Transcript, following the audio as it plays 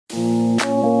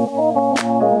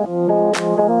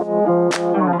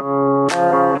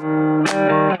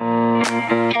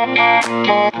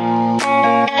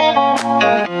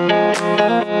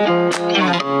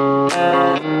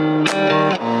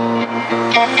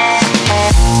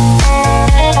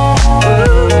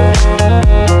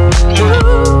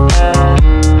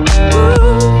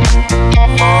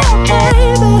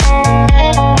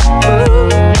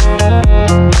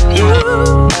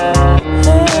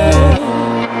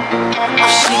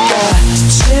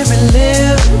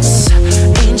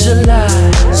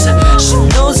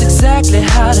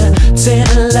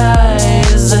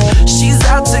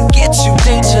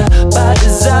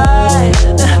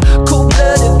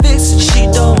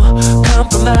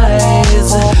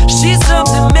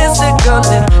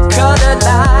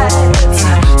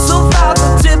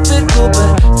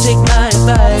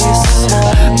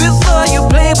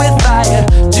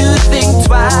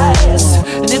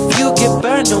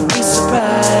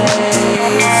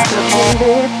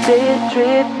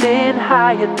drifting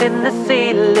higher than the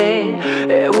ceiling.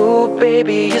 Ooh,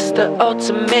 baby, it's the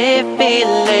ultimate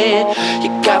feeling. You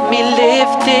got me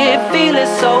lifted,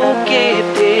 feeling so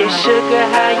gifted. Sugar,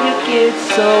 how you get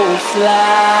so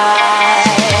fly?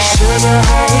 Sugar,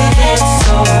 how you get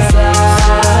so fly?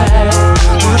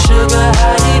 Ooh, sugar,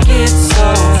 how you get so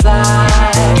fly?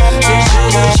 Hey,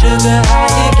 sugar, sugar, how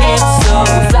you get so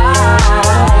fly?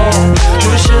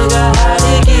 Ooh, sugar, how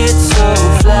you get so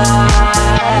fly?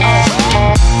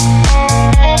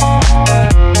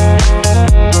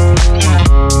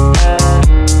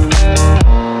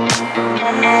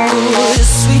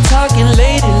 Sweet talking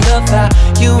lady, love how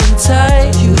you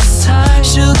entice.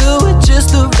 Sugar with just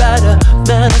the right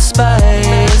amount of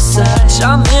spice.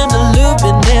 Charming and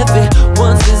loving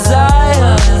everyone's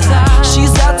desire.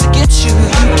 She's out to get you,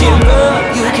 you can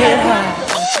run, you can hide.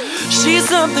 She's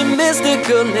something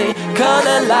mystical, they call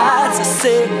her lights. I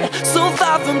say, so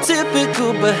far from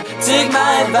typical, but take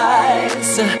my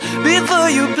advice. Before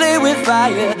you play with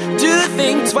fire, do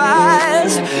think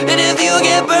twice. And if you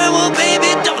get burned, well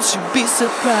baby, don't you be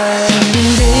surprised.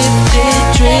 Lifted,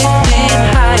 drifting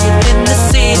higher than the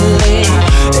ceiling.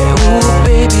 Ooh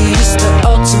baby, it's the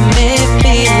ultimate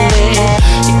feeling.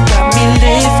 You got me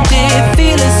lifted,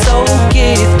 feeling so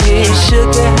gifted.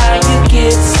 Sugar, how you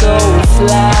get so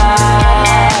fly?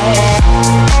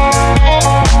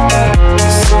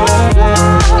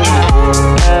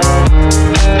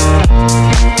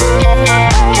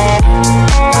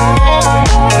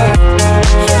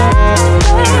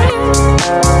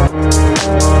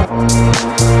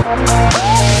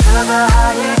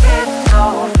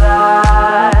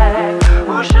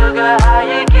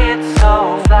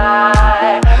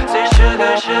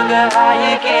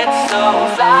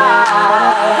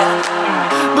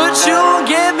 But you won't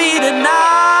get me tonight.